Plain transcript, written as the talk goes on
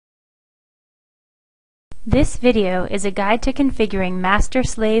This video is a guide to configuring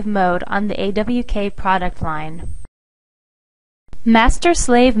master-slave mode on the AWK product line.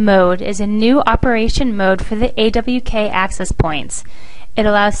 Master-slave mode is a new operation mode for the AWK access points. It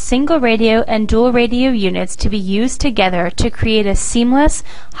allows single radio and dual radio units to be used together to create a seamless,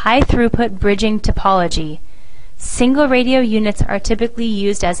 high-throughput bridging topology. Single radio units are typically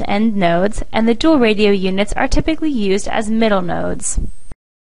used as end nodes, and the dual radio units are typically used as middle nodes.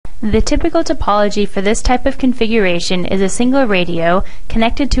 The typical topology for this type of configuration is a single radio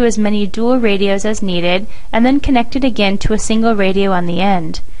connected to as many dual radios as needed, and then connected again to a single radio on the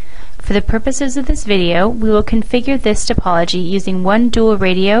end. For the purposes of this video, we will configure this topology using one dual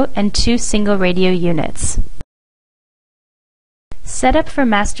radio and two single radio units. Setup for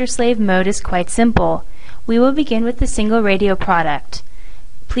master-slave mode is quite simple. We will begin with the single radio product.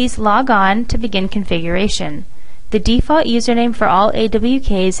 Please log on to begin configuration. The default username for all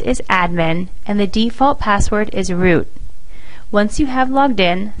AWKs is admin, and the default password is root. Once you have logged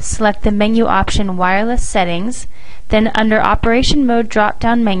in, select the menu option Wireless Settings, then under Operation Mode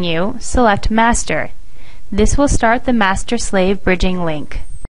drop-down menu, select Master. This will start the master-slave bridging link.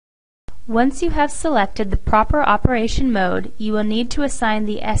 Once you have selected the proper operation mode, you will need to assign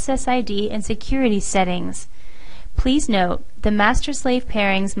the SSID and security settings. Please note, the master-slave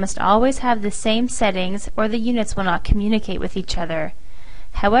pairings must always have the same settings or the units will not communicate with each other.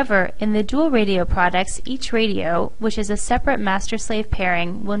 However, in the dual radio products, each radio, which is a separate master-slave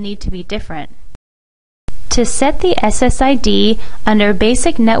pairing, will need to be different. To set the SSID, under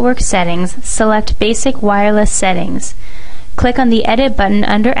Basic Network Settings, select Basic Wireless Settings. Click on the Edit button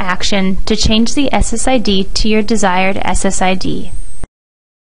under Action to change the SSID to your desired SSID.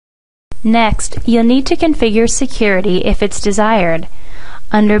 Next, you'll need to configure security if it's desired.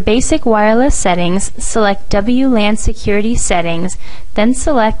 Under Basic Wireless Settings, select WLAN Security Settings, then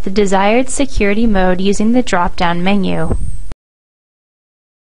select the desired security mode using the drop-down menu.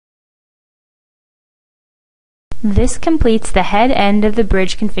 This completes the head end of the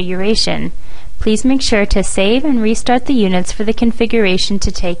bridge configuration. Please make sure to save and restart the units for the configuration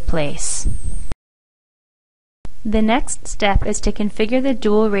to take place. The next step is to configure the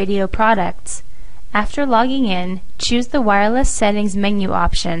dual radio products. After logging in, choose the Wireless Settings menu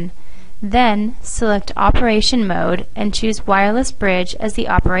option. Then, select Operation Mode and choose Wireless Bridge as the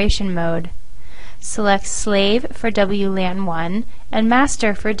operation mode. Select Slave for WLAN 1 and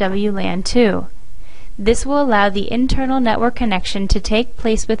Master for WLAN 2. This will allow the internal network connection to take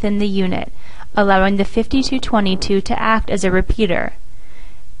place within the unit, allowing the 5222 to act as a repeater.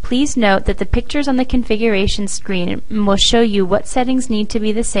 Please note that the pictures on the configuration screen will show you what settings need to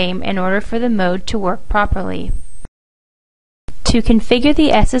be the same in order for the mode to work properly. To configure the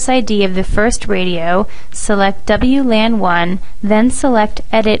SSID of the first radio, select WLAN 1, then select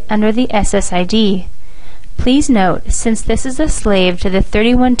Edit under the SSID. Please note, since this is a slave to the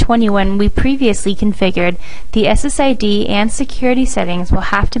 3121 we previously configured, the SSID and security settings will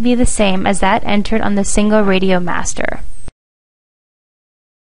have to be the same as that entered on the single radio master.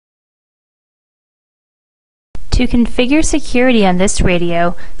 To configure security on this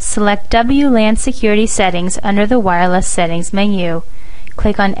radio, select WLAN Security Settings under the Wireless Settings menu.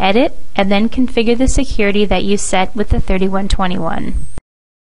 Click on Edit and then configure the security that you set with the 3121.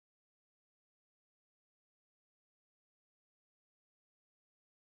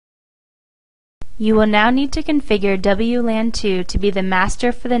 You will now need to configure WLAN 2 to be the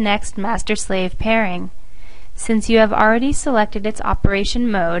master for the next master-slave pairing. Since you have already selected its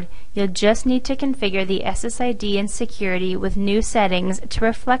operation mode, you'll just need to configure the SSID and security with new settings to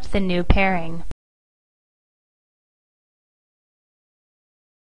reflect the new pairing.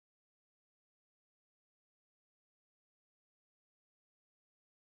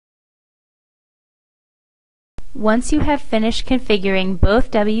 Once you have finished configuring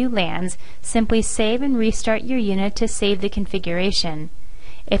both WLANs, simply save and restart your unit to save the configuration.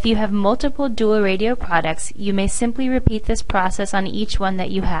 If you have multiple dual radio products, you may simply repeat this process on each one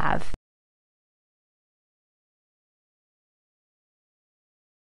that you have.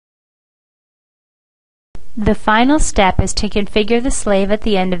 The final step is to configure the slave at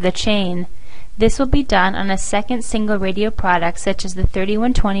the end of the chain. This will be done on a second single radio product such as the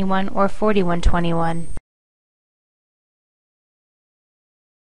 3121 or 4121.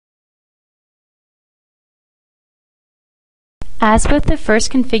 As with the first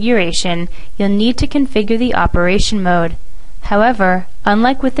configuration, you'll need to configure the operation mode. However,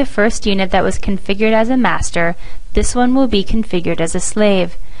 unlike with the first unit that was configured as a master, this one will be configured as a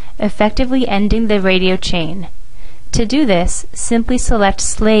slave, effectively ending the radio chain. To do this, simply select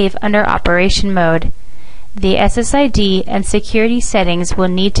Slave under Operation Mode. The SSID and security settings will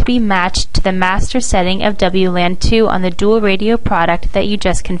need to be matched to the master setting of WLAN 2 on the dual radio product that you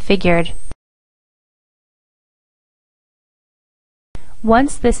just configured.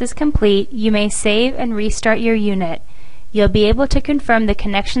 Once this is complete, you may save and restart your unit. You'll be able to confirm the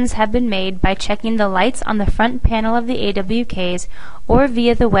connections have been made by checking the lights on the front panel of the AWKs or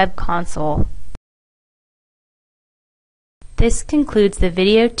via the web console. This concludes the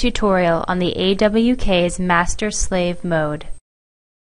video tutorial on the AWK's master-slave mode.